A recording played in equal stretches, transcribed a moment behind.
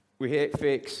We hate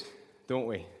fakes, don't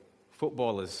we?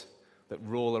 Footballers that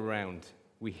roll around.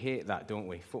 We hate that, don't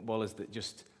we? Footballers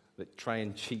that try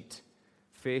and cheat.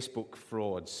 Facebook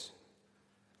frauds.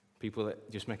 People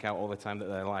that just make out all the time that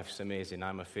their life's amazing.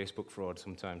 I'm a Facebook fraud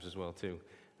sometimes as well, too.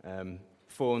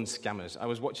 Phone scammers. I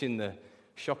was watching the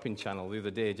Shopping Channel the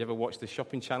other day. Did you ever watch the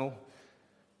Shopping Channel?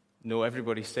 No,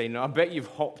 everybody's saying no. I bet you've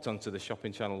hopped onto the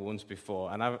Shopping Channel once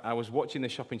before. And I was watching the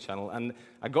Shopping Channel, and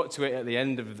I got to it at the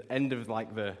end of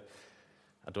like the,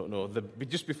 I don't know,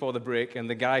 just before the break, and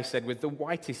the guy said, with the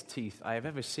whitest teeth I have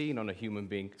ever seen on a human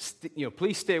being,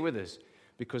 please stay with us,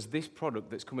 because this product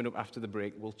that's coming up after the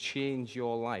break will change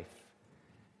your life.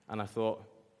 And I thought,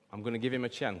 I'm going to give him a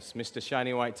chance. Mr.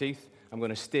 Shiny White Teeth, I'm going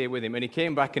to stay with him. And he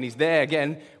came back, and he's there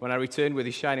again when I returned with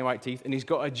his shiny white teeth, and he's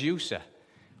got a juicer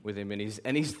with him, and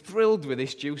he's thrilled with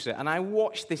this juicer. And I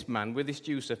watched this man with this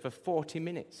juicer for 40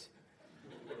 minutes.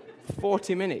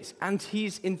 40 minutes. And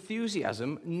his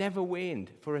enthusiasm never waned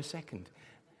for a second.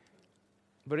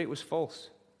 But it was false.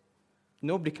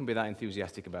 Nobody can be that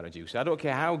enthusiastic about a juicer. I don't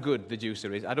care how good the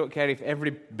juicer is. I don't care if every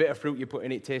bit of fruit you put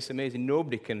in it tastes amazing.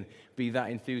 Nobody can be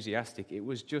that enthusiastic. It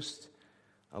was just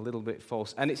a little bit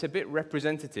false. And it's a bit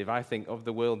representative, I think, of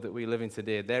the world that we live in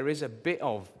today. There is a bit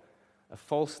of a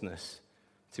falseness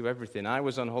to everything. I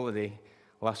was on holiday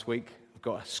last week. I've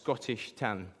got a Scottish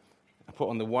tan. I put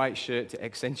on the white shirt to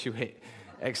accentuate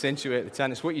the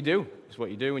tan. It's what you do. It's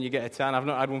what you do when you get a tan. I've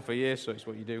not had one for years, so it's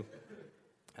what you do.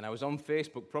 And I was on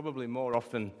Facebook probably more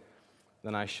often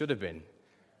than I should have been.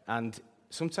 And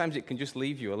sometimes it can just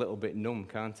leave you a little bit numb,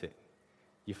 can't it?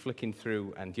 You're flicking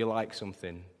through and you like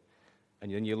something.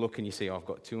 And then you look and you say, I've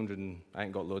got 200, I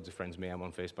ain't got loads of friends, I'm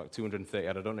on Facebook, 230,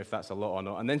 I don't know if that's a lot or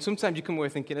not. And then sometimes you come away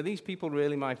thinking, are these people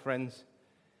really my friends?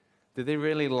 Do they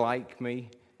really like me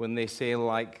when they say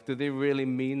like? Do they really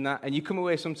mean that? And you come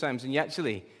away sometimes and you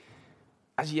actually,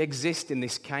 as you exist in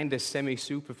this kind of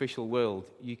semi-superficial world,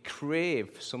 you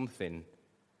crave something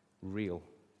real.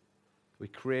 We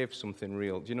crave something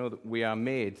real. Do you know that we are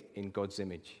made in God's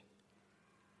image?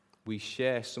 We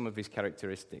share some of his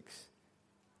characteristics.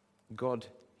 God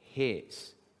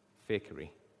hates fakery,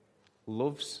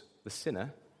 loves the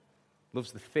sinner,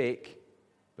 loves the fake,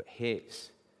 but hates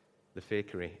the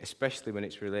fakery, especially when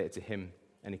it's related to him,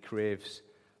 and he craves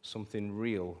something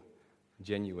real,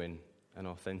 genuine, and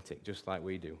authentic, just like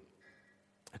we do.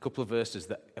 A couple of verses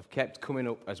that have kept coming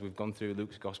up as we've gone through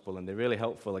Luke's gospel, and they're really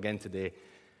helpful again today,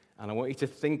 and I want you to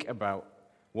think about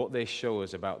what they show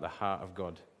us about the heart of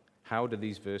God. How do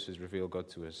these verses reveal God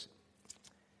to us?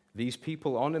 These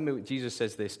people honor me. Jesus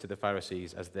says this to the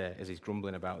Pharisees as he's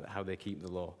grumbling about how they keep the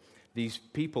law. These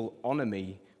people honor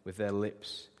me with their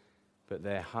lips, but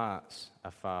their hearts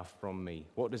are far from me.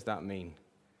 What does that mean?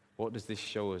 What does this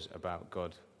show us about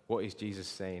God? What is Jesus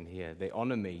saying here? They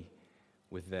honor me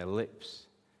with their lips,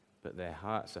 but their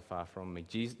hearts are far from me.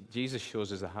 Jesus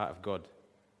shows us the heart of God.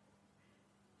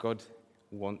 God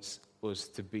wants us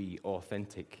to be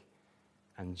authentic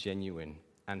and genuine,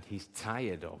 and he's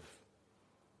tired of,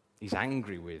 he's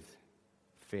angry with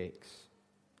fakes.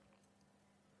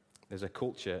 There's a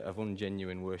culture of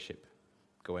ungenuine worship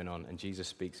going on, and Jesus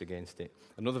speaks against it.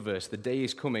 Another verse, the day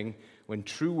is coming when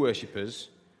true worshippers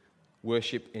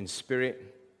worship in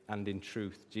spirit and in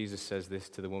truth. Jesus says this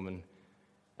to the woman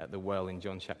at the well in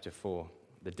John chapter 4.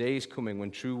 The day is coming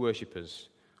when true worshippers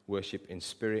worship in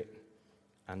spirit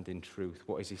and in truth.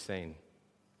 What is he saying?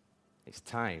 It's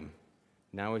time.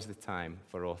 Now is the time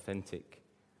for authentic,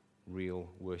 real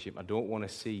worship. I don't want to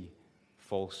see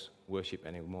false worship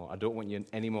anymore. I don't want you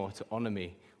anymore to honor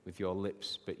me with your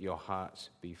lips, but your hearts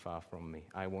be far from me.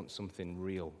 I want something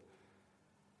real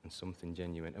and something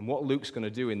genuine. And what Luke's going to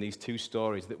do in these two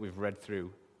stories that we've read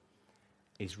through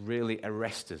is really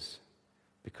arrest us,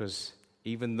 because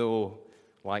even though,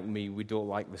 like me, we don't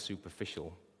like the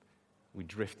superficial, we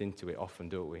drift into it often,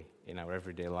 don't we, in our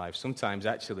everyday lives. Sometimes,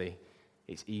 actually,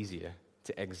 it's easier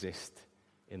to exist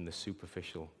in the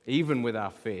superficial. Even with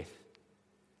our faith,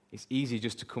 it's easy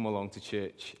just to come along to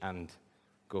church and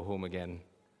go home again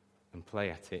and play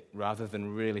at it, rather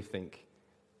than really think,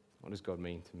 what does God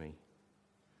mean to me?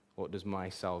 What does my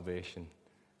salvation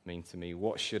mean to me?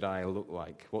 What should I look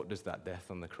like? What does that death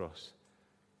on the cross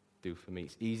do for me?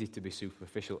 It's easy to be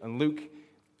superficial. And Luke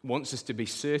wants us to be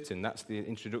certain. That's the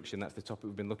introduction. That's the topic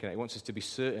we've been looking at. He wants us to be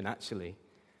certain, actually,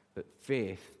 that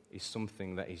faith is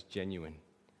something that is genuine,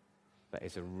 that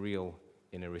is a real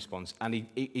inner response. And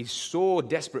he's so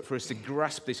desperate for us to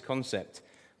grasp this concept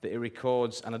that he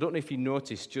records, and I don't know if you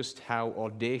noticed just how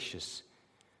audacious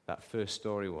that first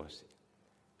story was.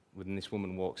 When this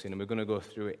woman walks in, and we're going to go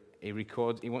through it,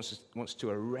 he wants to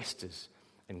arrest us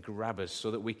and grab us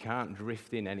so that we can't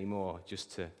drift in anymore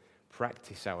just to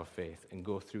practice our faith and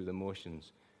go through the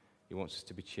motions. He wants us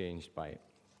to be changed by it.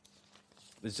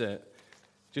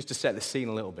 Just to set the scene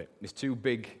a little bit, there's two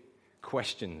big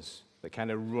questions that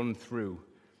kind of run through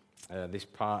this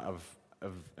part of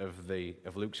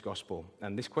Luke's gospel.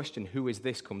 And this question, who is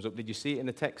this, comes up. Did you see it in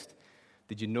the text?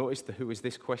 Did you notice the who is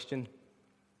this question?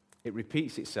 It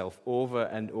repeats itself over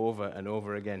and over and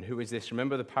over again. Who is this?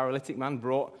 Remember the paralytic man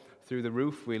brought through the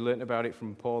roof? We learned about it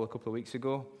from Paul a couple of weeks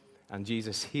ago. And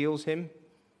Jesus heals him.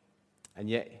 And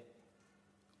yet,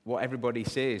 what everybody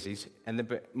says is,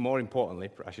 but more importantly,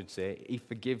 I should say, he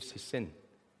forgives his sin.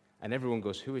 And everyone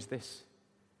goes, who is this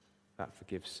that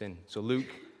forgives sin? So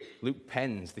Luke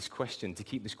pens this question to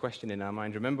keep this question in our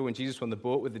mind. Remember when Jesus was on the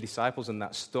boat with the disciples and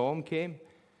that storm came? Do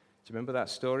you remember that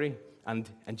story? And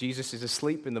Jesus is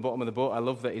asleep in the bottom of the boat. I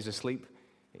love that he's asleep.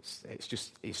 It's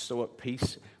just, he's so at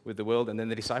peace with the world. And then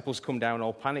the disciples come down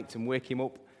all panicked and wake him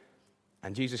up.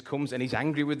 And Jesus comes and he's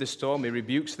angry with the storm. He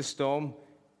rebukes the storm.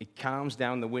 He calms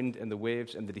down the wind and the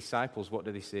waves. And the disciples, what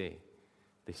do they say?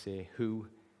 They say, who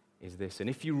is this? And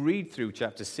if you read through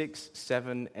chapter 6,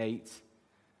 7, 8,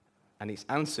 and it's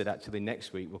answered actually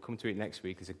next week, we'll come to it next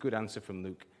week. There's a good answer from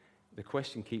Luke. The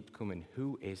question keeps coming,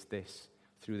 who is this?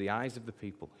 Through the eyes of the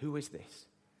people, who is this?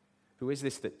 Who is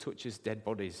this that touches dead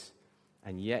bodies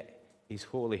and yet is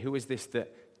holy? Who is this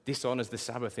that dishonors the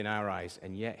Sabbath in our eyes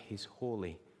and yet he's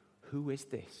holy? Who is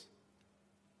this?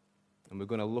 And we're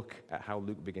going to look at how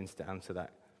Luke begins to answer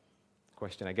that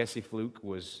question. I guess if Luke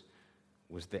was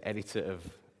the editor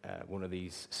of one of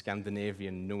these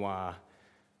Scandinavian noir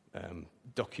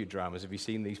docudramas, have you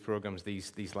seen these programs?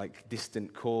 These like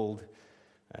distant, cold,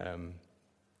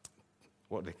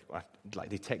 like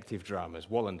detective dramas.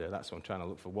 Wallander, that's what I'm trying to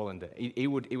look for. Wallander. He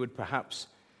would perhaps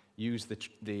use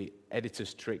the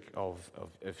editor's trick of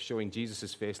showing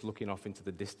Jesus' face looking off into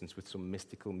the distance with some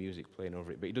mystical music playing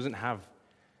over it. But he doesn't have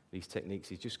these techniques.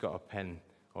 He's just got a pen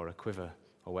or a quiver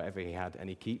or whatever he had, and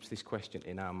he keeps this question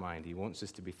in our mind. He wants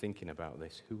us to be thinking about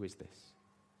this. Who is this?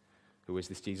 Who is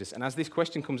this Jesus? And as this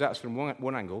question comes at us from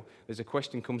one angle, there's a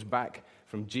question comes back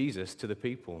from Jesus to the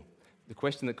people. The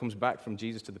question that comes back from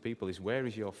Jesus to the people is, where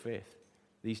is your faith?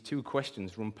 These two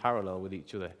questions run parallel with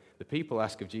each other. The people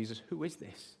ask of Jesus, who is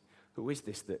this? Who is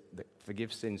this that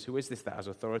forgives sins? Who is this that has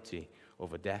authority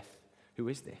over death? Who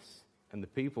is this? And the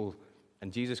people,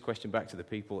 and Jesus' question back to the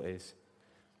people is,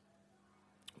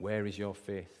 where is your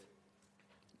faith?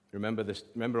 Remember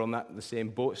on the same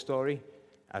boat story,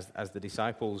 as the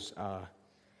disciples are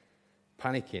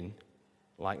panicking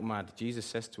like mad, Jesus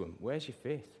says to them, where's your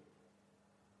faith?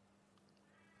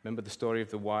 Remember the story of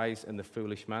the wise and the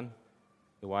foolish man?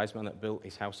 The wise man that built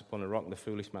his house upon a rock, and the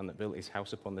foolish man that built his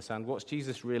house upon the sand. What's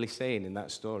Jesus really saying in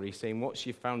that story? He's saying, what's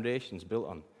your foundations built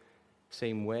on?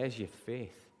 Saying, where's your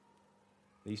faith?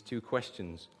 These two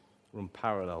questions run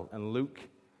parallel, and Luke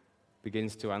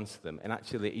begins to answer them. And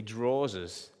actually, he draws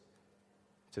us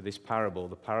to this parable,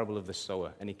 the parable of the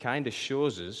sower. And he kind of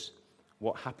shows us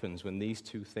what happens when these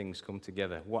two things come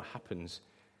together. What happens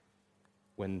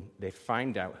when they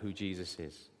find out who Jesus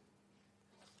is.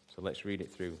 So let's read it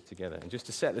through together. And just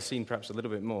to set the scene perhaps a little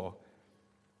bit more,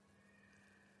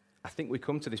 I think we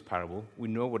come to this parable, we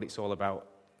know what it's all about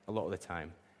a lot of the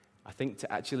time. I think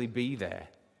to actually be there,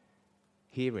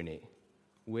 hearing it,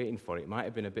 waiting for it, might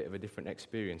have been a bit of a different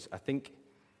experience. I think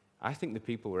the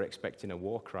people were expecting a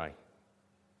war cry.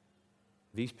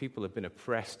 These people have been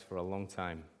oppressed for a long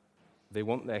time. They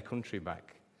want their country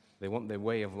back. They want their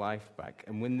way of life back.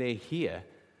 And when they hear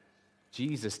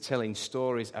Jesus telling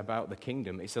stories about the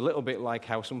kingdom, it's a little bit like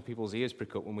how some people's ears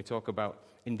prick up when we talk about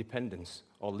independence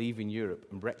or leaving Europe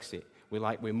and Brexit.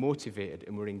 We're motivated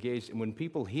and we're engaged. And when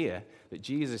people hear that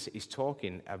Jesus is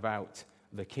talking about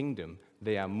the kingdom,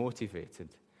 they are motivated.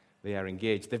 They are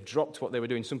engaged. They've dropped what they were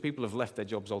doing. Some people have left their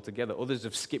jobs altogether. Others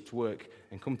have skipped work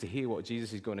and come to hear what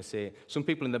Jesus is going to say. Some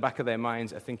people in the back of their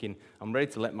minds are thinking, I'm ready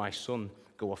to let my son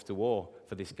go off to war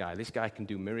for this guy. This guy can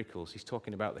do miracles. He's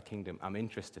talking about the kingdom. I'm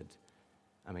interested.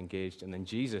 I'm engaged. And then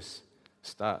Jesus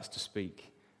starts to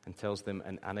speak and tells them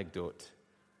an anecdote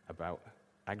about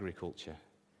agriculture.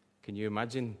 Can you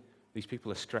imagine? These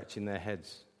people are scratching their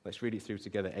heads. Let's read it through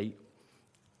together.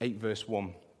 8 verse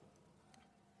 1.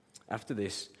 After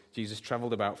this, Jesus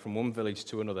traveled about from one village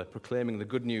to another, proclaiming the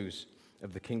good news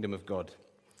of the kingdom of God.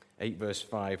 8 verse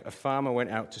 5. A farmer went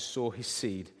out to sow his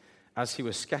seed. As he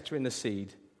was scattering the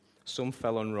seed, some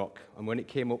fell on rock, and when it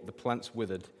came up, the plants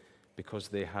withered because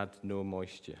they had no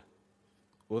moisture.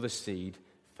 Other seed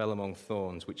fell among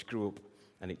thorns, which grew up,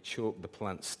 and it choked the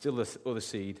plant. Still other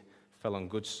seed fell on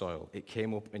good soil. It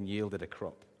came up and yielded a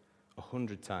crop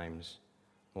 100 times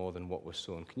more than what was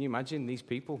sown. Can you imagine these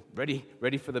people ready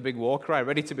for the big war cry,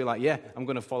 ready to be like, yeah, I'm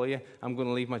going to follow you, I'm going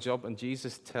to leave my job? And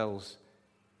Jesus tells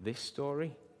this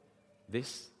story.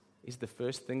 This is the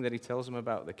first thing that he tells them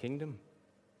about the kingdom.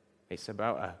 It's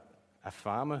about a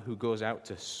farmer who goes out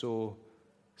to sow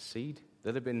seed.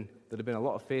 There'd have been a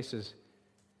lot of faces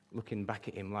looking back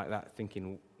at him like that,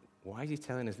 thinking, why is he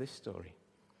telling us this story?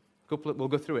 We'll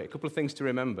go through it. A couple of things to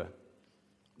remember.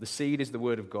 The seed is the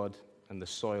word of God, and the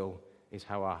soil is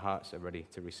how our hearts are ready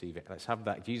to receive it. Let's have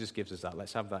that. Jesus gives us that.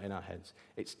 Let's have that in our heads.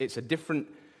 It's a different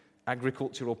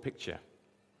agricultural picture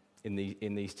in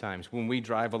these times. When we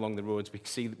drive along the roads,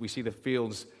 we see the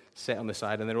fields set on the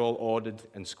side, and they're all ordered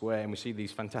and square, and we see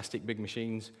these fantastic big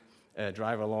machines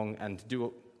drive along and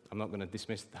do. I'm not going to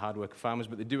dismiss the hard work of farmers,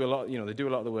 but they do a lot. They do a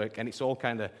lot of the work, and it's all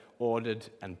kind of ordered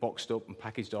and boxed up and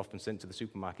packaged off and sent to the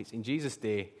supermarkets. In Jesus'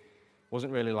 day, it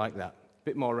wasn't really like that. A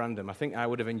bit more random. I think I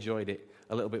would have enjoyed it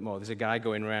a little bit more. There's a guy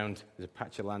going around. There's a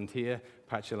patch of land here,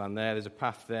 patch of land there. There's a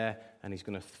path there, and he's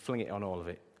going to fling it on all of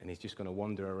it, and he's just going to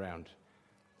wander around.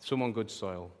 Some on good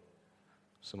soil,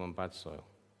 some on bad soil.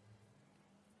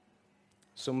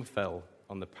 Some fell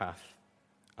on the path,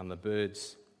 and the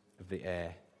birds of the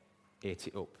air ate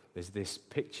it up. There's this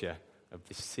picture of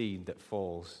this seed that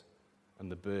falls,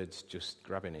 and the birds just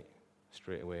grabbing it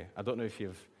straight away. I don't know if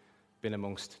you've been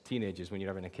amongst teenagers when you're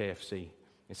having a KFC.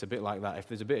 It's a bit like that. If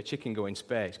there's a bit of chicken going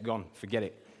spare, it's gone. Forget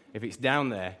it. If it's down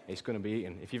there, it's going to be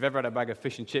eaten. If you've ever had a bag of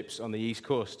fish and chips on the East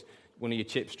Coast, one of your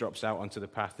chips drops out onto the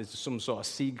path, there's some sort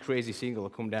of crazy seagull will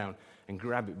come down and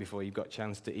grab it before you've got a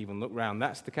chance to even look round.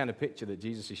 That's the kind of picture that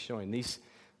Jesus is showing. This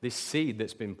seed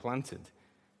that's been planted,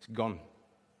 it's gone.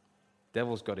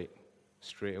 Devil's got it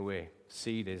straight away.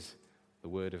 Seed is the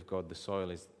word of God. The soil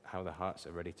is how the hearts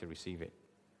are ready to receive it.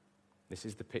 This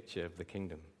is the picture of the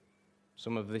kingdom.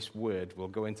 Some of this word will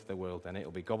go into the world and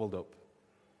it'll be gobbled up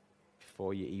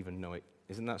before you even know it.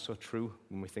 Isn't that so true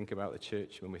when we think about the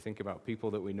church, when we think about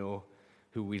people that we know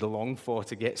who we long for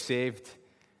to get saved,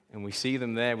 and we see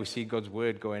them there, we see God's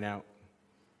word going out,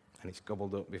 and it's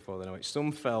gobbled up before they know it.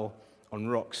 Some fell on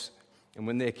rocks, and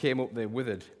when they came up, they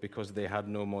withered because they had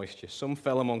no moisture. Some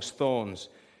fell amongst thorns,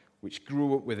 which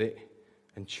grew up with it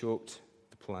and choked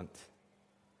the plant.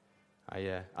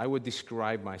 I would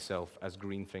describe myself as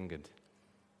green-fingered,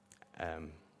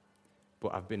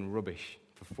 but I've been rubbish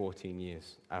for 14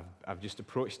 years. I've just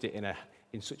approached it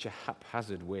in such a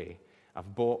haphazard way.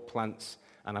 I've bought plants,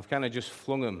 and I've kind of just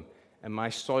flung them, and my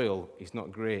soil is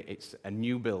not great. It's a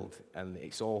new build, and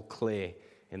it's all clay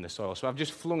in the soil. So I've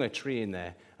just flung a tree in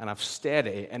there, and I've stared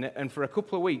at it, and for a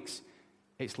couple of weeks,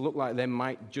 it's looked like there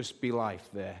might just be life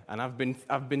there. And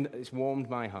it's warmed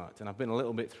my heart, and I've been a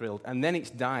little bit thrilled. And then it's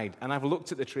died, and I've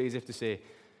looked at the tree as if to say,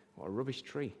 what a rubbish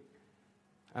tree.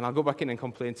 And I'll go back in and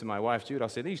complain to my wife, Jude. I'll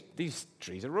say, these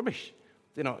trees are rubbish.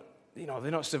 They're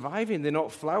not surviving. They're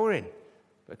not flowering.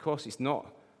 But of course, it's not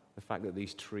the fact that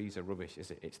these trees are rubbish,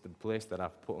 is it? It's the place that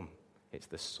I've put them. It's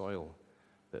the soil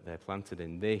that they're planted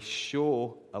in. They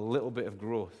show a little bit of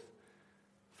growth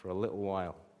for a little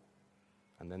while,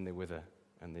 and then they wither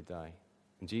and they die.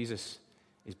 And Jesus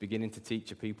is beginning to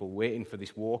teach a people waiting for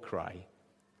this war cry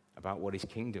about what his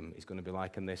kingdom is going to be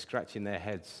like, and they're scratching their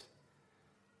heads.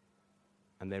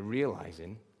 And they're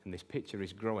realizing, and this picture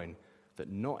is growing, that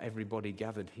not everybody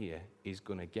gathered here is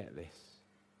going to get this.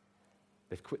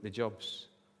 They've quit their jobs.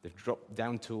 They've dropped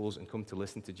down tools and come to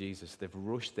listen to Jesus. They've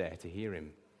rushed there to hear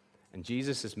him. And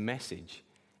Jesus' message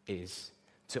is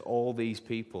to all these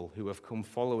people who have come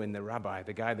following the rabbi,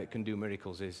 the guy that can do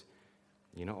miracles, is,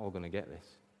 you're not all going to get this.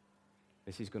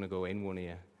 This is going to go in one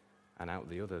ear and out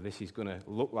the other. This is going to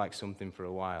look like something for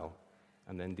a while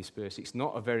and then disperse. It's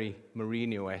not a very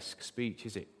Mourinho-esque speech,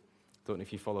 is it? Don't know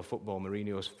if you follow football.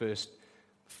 Mourinho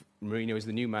is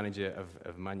the new manager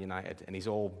of Man United, and he's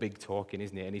all big talking,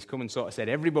 isn't he? And he's come and sort of said,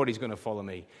 everybody's going to follow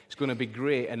me. It's going to be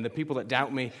great, and the people that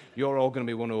doubt me, you're all going to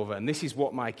be won over, and this is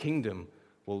what my kingdom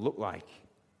will look like.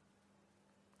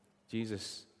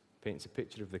 Jesus paints a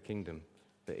picture of the kingdom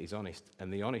that is honest,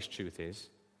 and the honest truth is,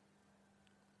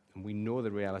 and we know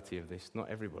the reality of this, not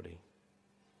everybody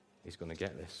is going to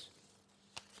get this.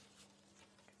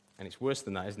 And it's worse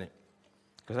than that, isn't it?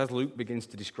 Because as Luke begins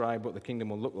to describe what the kingdom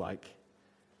will look like,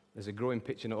 there's a growing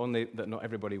picture not only that not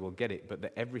everybody will get it, but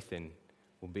that everything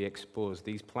will be exposed.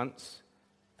 These plants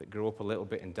that grow up a little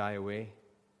bit and die away,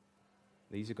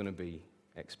 these are going to be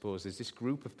exposed. There's this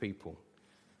group of people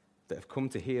that have come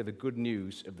to hear the good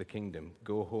news of the kingdom,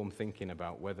 go home thinking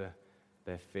about whether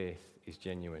their faith is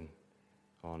genuine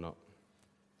or not.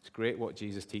 It's great what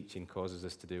Jesus' teaching causes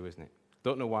us to do, isn't it?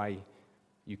 Don't know why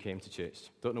you came to church.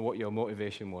 Don't know what your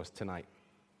motivation was tonight.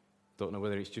 Don't know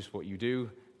whether it's just what you do.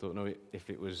 Don't know if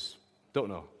it was Don't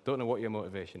know what your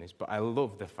motivation is, but I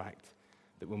love the fact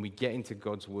that when we get into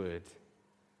God's word,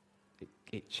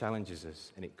 it challenges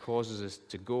us and it causes us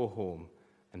to go home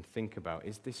and think about,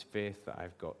 is this faith that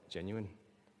I've got genuine?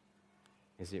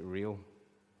 Is it real?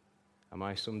 Am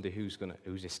I somebody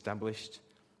who's established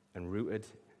and rooted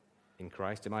in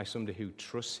Christ? Am I somebody who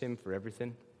trusts him for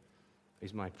everything?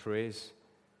 Is my praise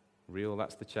real?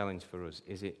 That's the challenge for us.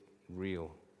 Is it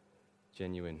real,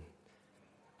 genuine,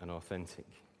 and authentic?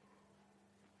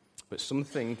 But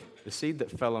the seed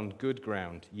that fell on good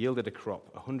ground yielded a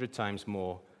crop 100 times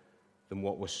more than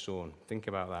what was sown. Think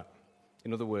about that.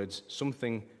 In other words,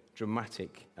 something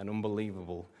dramatic and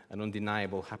unbelievable and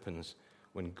undeniable happens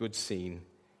when good seed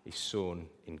is sown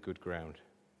in good ground,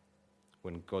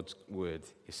 when God's word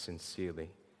is sincerely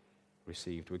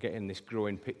received. We're getting this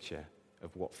growing picture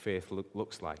of what faith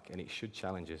looks like, and it should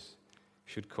challenge us,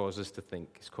 should cause us to think.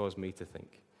 It's caused me to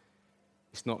think.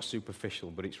 It's not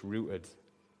superficial, but it's rooted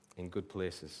in good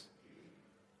places.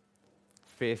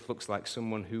 Faith looks like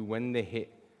someone who, when they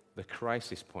hit the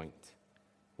crisis point,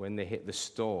 when they hit the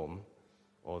storm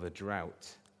or the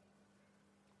drought,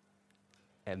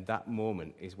 and that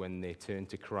moment is when they turn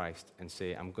to Christ and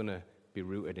say, I'm going to be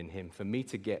rooted in him. For me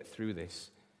to get through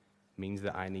this means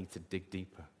that I need to dig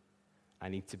deeper. I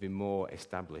need to be more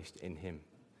established in him.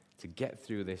 To get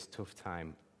through this tough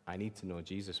time, I need to know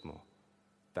Jesus more.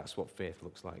 That's what faith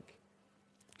looks like.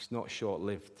 It's not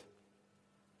short-lived,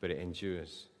 but it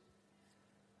endures.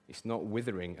 It's not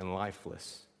withering and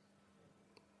lifeless,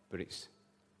 but it's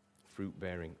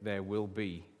fruit-bearing. There will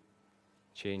be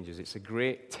changes. It's a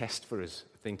great test for us,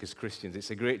 I think, as Christians.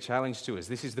 It's a great challenge to us.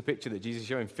 This is the picture that Jesus is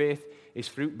showing. Faith is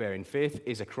fruit-bearing. Faith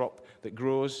is a crop that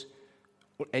grows,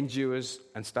 endures,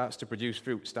 and starts to produce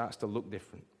fruit, starts to look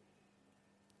different.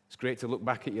 It's great to look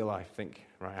back at your life, think,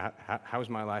 right, how's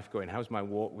my life going? How's my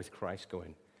walk with Christ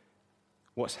going?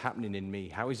 What's happening in me?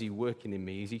 How is he working in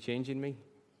me? Is he changing me?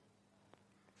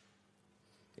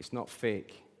 It's not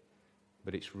fake,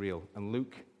 but it's real. And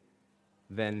Luke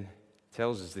then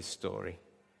tells us this story,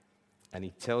 and he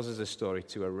tells us a story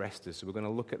to arrest us. So we're going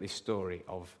to look at this story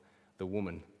of the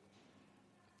woman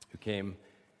who came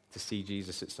to see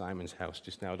Jesus at Simon's house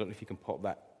just now. I don't know if you can pop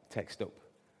that text up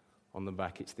on the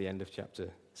back. It's the end of chapter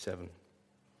 7.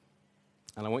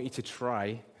 And I want you to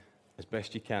try, as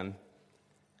best you can,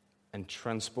 and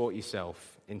transport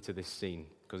yourself into this scene,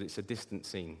 because it's a distant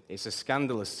scene. It's a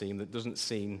scandalous scene that doesn't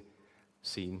seem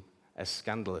as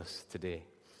scandalous today.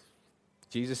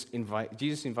 Jesus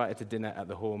invited to dinner at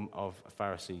the home of a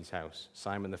Pharisee's house,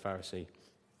 Simon the Pharisee.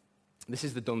 This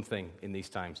is the done thing in these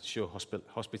times, to show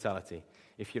hospitality.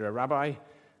 If you're a rabbi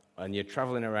and you're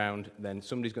traveling around, then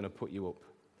somebody's going to put you up.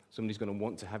 Somebody's going to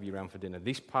want to have you around for dinner.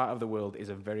 This part of the world is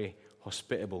a very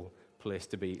hospitable place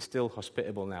to be. It's still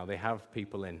hospitable now. They have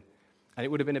people in. And it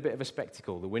would have been a bit of a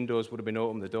spectacle. The windows would have been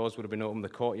open, the doors would have been open, the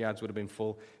courtyards would have been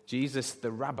full. Jesus,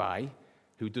 the rabbi,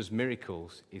 who does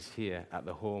miracles, is here at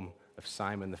the home of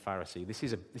Simon the Pharisee. This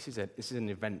is an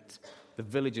event. The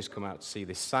villagers come out to see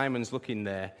this. Simon's looking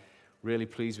there, really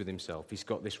pleased with himself. He's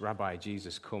got this rabbi,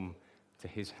 Jesus, come to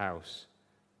his house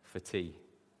for tea.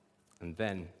 And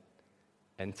then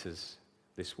enters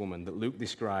this woman that Luke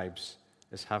describes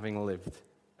as having lived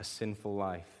a sinful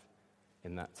life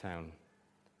in that town.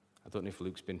 I don't know if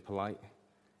Luke's been polite,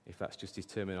 if that's just his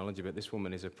terminology, but this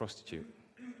woman is a prostitute.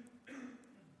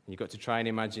 You've got to try and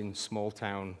imagine small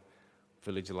town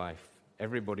village life.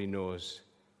 Everybody knows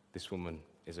this woman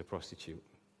is a prostitute.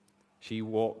 She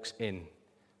walks in.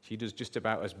 She does just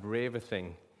about as brave a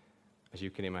thing as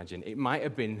you can imagine. It might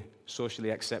have been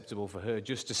socially acceptable for her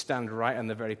just to stand right on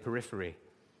the very periphery,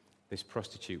 this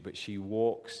prostitute, but she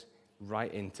walks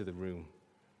right into the room,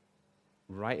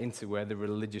 right into where the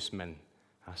religious men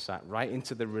are sat, right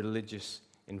into the religious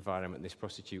environment, this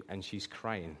prostitute, and she's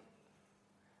crying.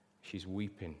 She's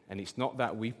weeping. And it's not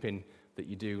that weeping that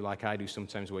you do like I do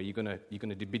sometimes, where you're going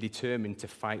to be determined to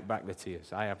fight back the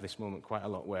tears. I have this moment quite a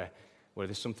lot where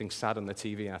there's something sad on the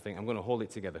TV and I think, I'm going to hold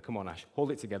it together. Come on, Ash,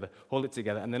 hold it together.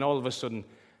 And then all of a sudden,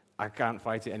 I can't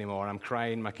fight it anymore. I'm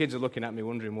crying. My kids are looking at me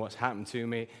wondering what's happened to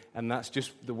me. And that's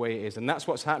just the way it is. And that's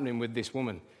what's happening with this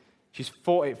woman. She's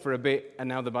fought it for a bit, and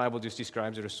now the Bible just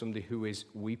describes her as somebody who is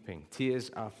weeping.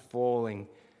 Tears are falling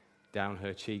down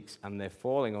her cheeks, and they're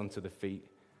falling onto the feet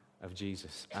of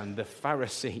Jesus. And the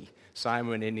Pharisee,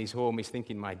 Simon, in his home, is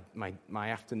thinking, my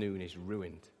afternoon is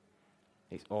ruined.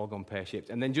 It's all gone pear-shaped.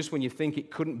 And then just when you think it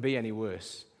couldn't be any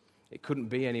worse, he couldn't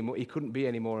be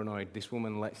any more annoyed, this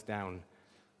woman lets down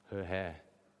her hair.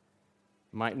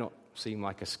 Might not seem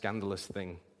like a scandalous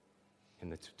thing in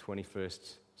the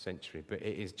 21st century, but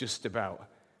it is just about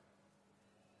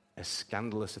as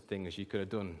scandalous a thing as you could have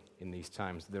done in these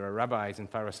times. There are rabbis and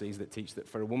Pharisees that teach that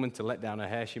for a woman to let down her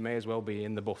hair, she may as well be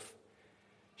in the buff.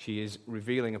 She is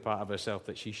revealing a part of herself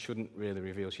that she shouldn't really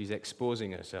reveal. She's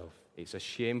exposing herself. It's a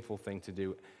shameful thing to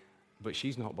do, but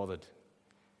she's not bothered.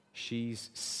 She's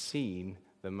seen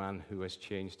the man who has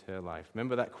changed her life.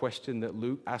 Remember that question that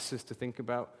Luke asks us to think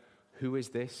about? Who is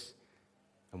this?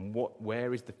 And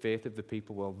where is the faith of the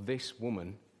people? Well, this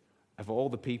woman, of all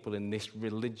the people in this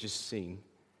religious scene,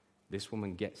 this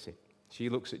woman gets it. She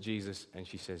looks at Jesus and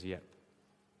she says, yep,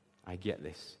 I get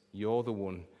this. You're the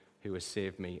one who has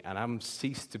saved me, and I'm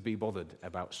ceased to be bothered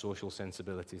about social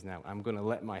sensibilities now. I'm going to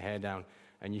let my hair down,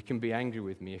 and you can be angry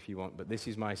with me if you want, but this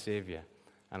is my Savior,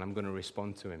 and I'm going to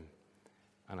respond to him,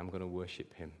 and I'm going to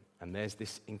worship him. And there's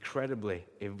this incredibly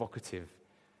evocative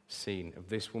scene of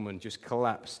this woman just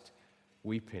collapsed,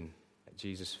 weeping at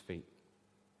Jesus' feet.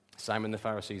 Simon the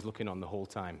Pharisee is looking on the whole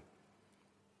time.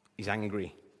 He's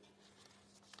angry.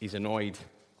 He's annoyed.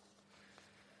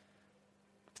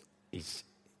 He's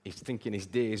thinking his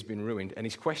day has been ruined. And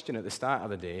his question at the start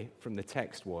of the day from the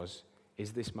text was,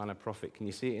 is this man a prophet? Can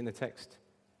you see it in the text?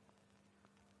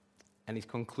 And his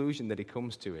conclusion that he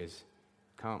comes to is,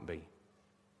 can't be.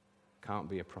 Can't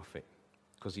be a prophet.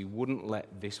 Because he wouldn't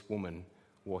let this woman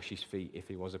wash his feet if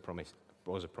he was a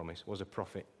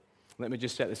prophet. Let me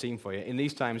just set the scene for you. In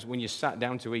these times, when you sat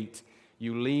down to eat,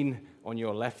 you lean on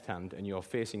your left hand and you're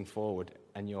facing forward,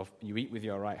 and you eat with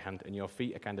your right hand, and your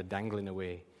feet are kind of dangling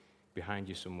away behind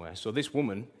you somewhere. So this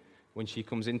woman, when she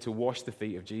comes in to wash the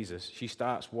feet of Jesus, she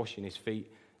starts washing his feet.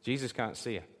 Jesus can't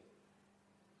see her.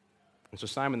 And so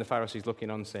Simon the Pharisee is looking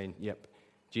on saying, yep,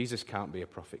 Jesus can't be a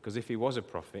prophet, because if he was a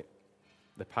prophet,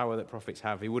 the power that prophets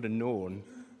have, he would have known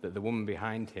that the woman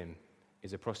behind him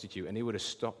is a prostitute, and he would have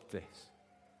stopped this.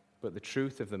 But the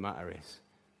truth of the matter is,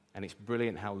 and it's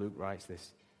brilliant how Luke writes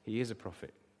this, he is a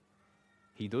prophet.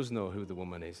 He does know who the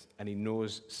woman is, and he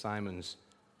knows Simon's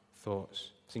thoughts.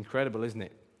 It's incredible, isn't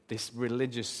it? This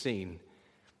religious scene,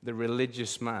 the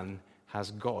religious man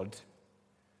has God,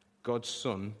 God's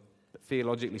son, but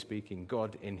theologically speaking,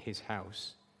 God in his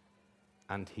house,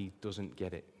 and he doesn't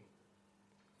get it.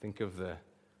 Think of the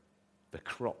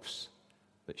crops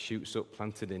that shoots up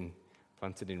planted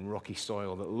in rocky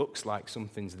soil that looks like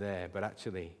something's there, but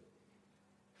actually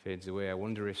fades away. I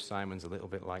wonder if Simon's a little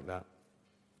bit like that.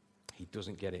 He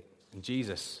doesn't get it. And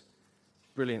Jesus,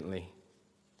 brilliantly,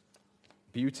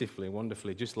 beautifully,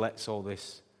 wonderfully, just lets all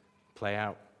this play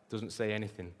out. Doesn't say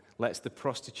anything. Lets the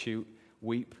prostitute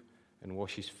weep and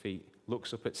wash his feet.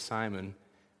 Looks up at Simon,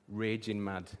 raging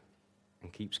mad,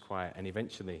 and keeps quiet. And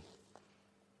eventually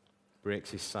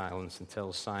breaks his silence and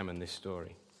tells Simon this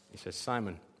story. He says,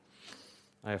 Simon,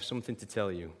 I have something to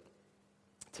tell you.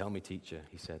 Tell me, teacher,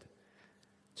 he said.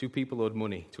 2 people owed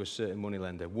money to a certain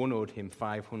moneylender. One owed him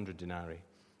 500 denarii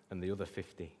and the other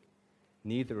 50.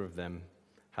 Neither of them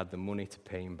had the money to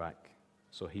pay him back,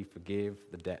 so he forgave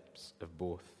the debts of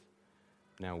both.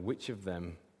 Now, which of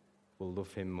them will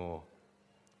love him more?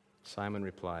 Simon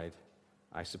replied,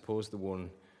 I suppose the one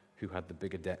who had the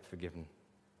bigger debt forgiven.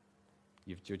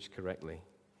 You've judged correctly,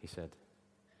 he said.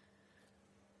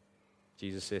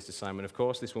 Jesus says to Simon, of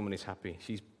course this woman is happy.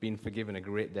 She's been forgiven a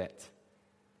great debt.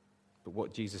 But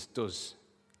what Jesus does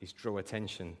is draw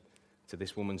attention to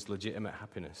this woman's legitimate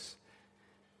happiness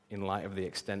in light of the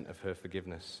extent of her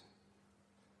forgiveness.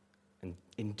 And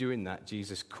in doing that,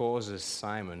 Jesus causes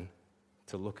Simon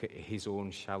to look at his own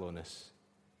shallowness,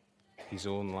 his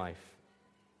own life.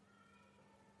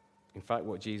 In fact,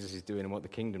 what Jesus is doing and what the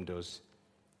kingdom does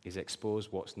is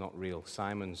expose what's not real.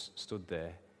 Simon's stood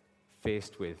there,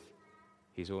 faced with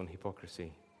his own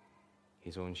hypocrisy,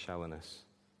 his own shallowness,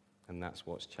 and that's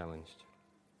what's challenged.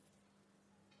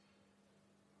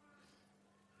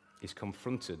 He's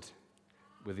confronted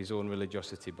with his own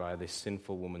religiosity by this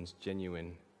sinful woman's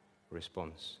genuine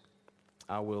response.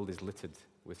 Our world is littered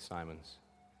with Simons,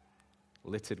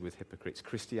 littered with hypocrites.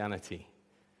 Christianity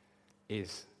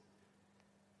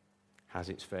has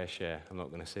its fair share. I'm not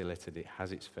going to say littered, it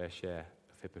has its fair share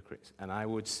of hypocrites. And I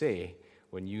would say,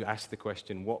 when you ask the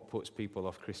question, what puts people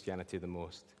off Christianity the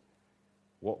most?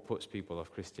 What puts people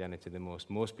off Christianity the most?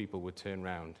 Most people would turn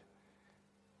round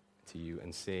to you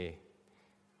and say,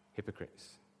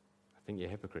 hypocrites. I think you're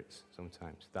hypocrites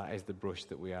sometimes. That is the brush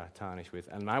that we are tarnished with.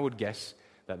 And I would guess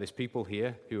that there's people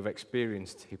here who have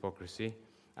experienced hypocrisy,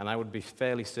 and I would be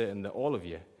fairly certain that all of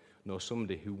you know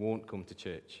somebody who won't come to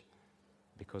church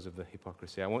because of the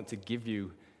hypocrisy. I want to give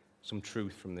you some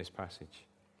truth from this passage.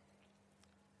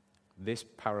 This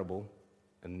parable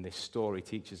and this story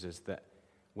teaches us that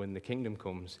when the kingdom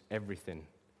comes, everything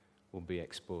will be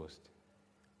exposed.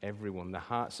 Everyone, the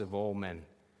hearts of all men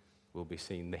will be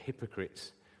seen. The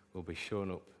hypocrites will be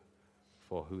shown up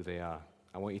for who they are.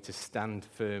 I want you to stand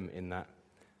firm in that.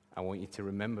 I want you to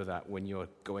remember that when you're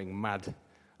going mad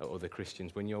at other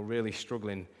Christians, when you're really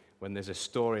struggling, when there's a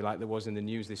story like there was in the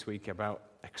news this week about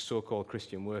a so-called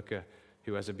Christian worker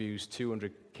who has abused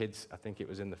 200 kids, I think it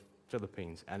was in the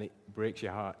Philippines, and it breaks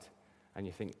your heart. And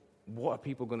you think, what are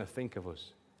people going to think of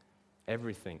us?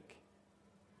 Everything,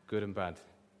 good and bad,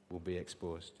 will be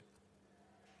exposed.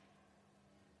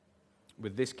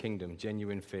 With this kingdom,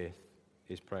 genuine faith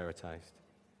is prioritized.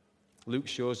 Luke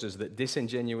shows us that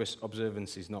disingenuous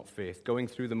observance is not faith. Going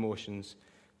through the motions,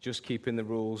 just keeping the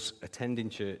rules, attending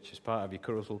church as part of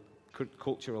your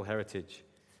cultural heritage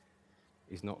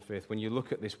is not faith. When you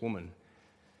look at this woman,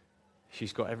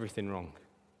 she's got everything wrong.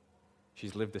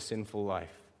 She's lived a sinful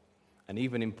life. And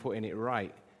even in putting it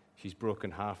right, she's broken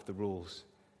half the rules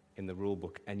in the rule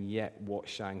book. And yet, what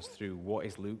shines through? What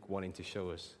is Luke wanting to show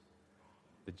us?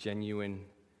 The genuine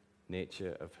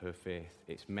nature of her faith.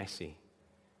 It's messy.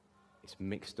 It's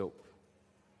mixed up.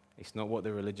 It's not what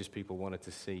the religious people wanted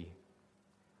to see.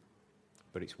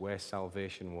 But it's where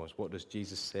salvation was. What does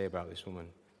Jesus say about this woman?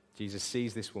 Jesus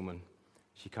sees this woman.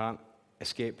 She can't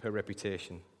escape her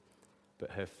reputation.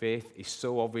 But her faith is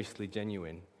so obviously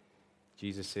genuine.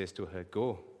 Jesus says to her,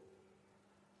 go.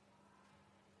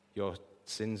 Your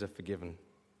sins are forgiven.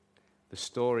 The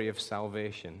story of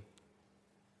salvation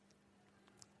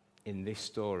in this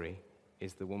story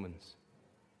is the woman's.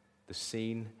 The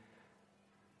scene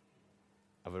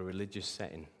of a religious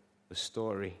setting. The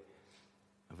story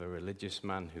of a religious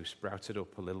man who sprouted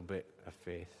up a little bit of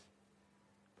faith.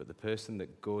 But the person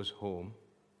that goes home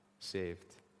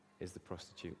saved is the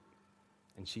prostitute.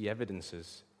 And she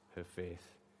evidences her faith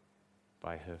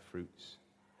by her fruits,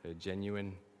 her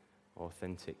genuine,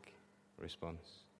 authentic response.